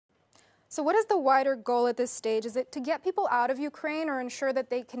So what is the wider goal at this stage? Is it to get people out of Ukraine or ensure that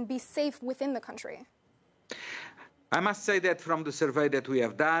they can be safe within the country? I must say that from the survey that we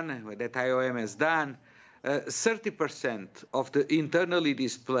have done, that IOM has done, 30% of the internally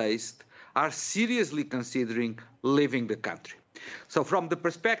displaced are seriously considering leaving the country. So from the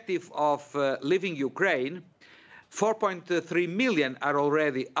perspective of leaving Ukraine, 4.3 million are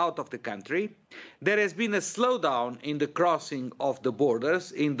already out of the country. There has been a slowdown in the crossing of the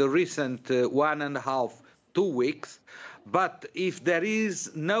borders in the recent 1.5 to 2 weeks. But if there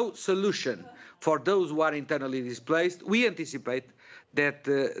is no solution for those who are internally displaced, we anticipate that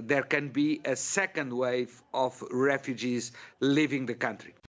there can be a second wave of refugees leaving the country.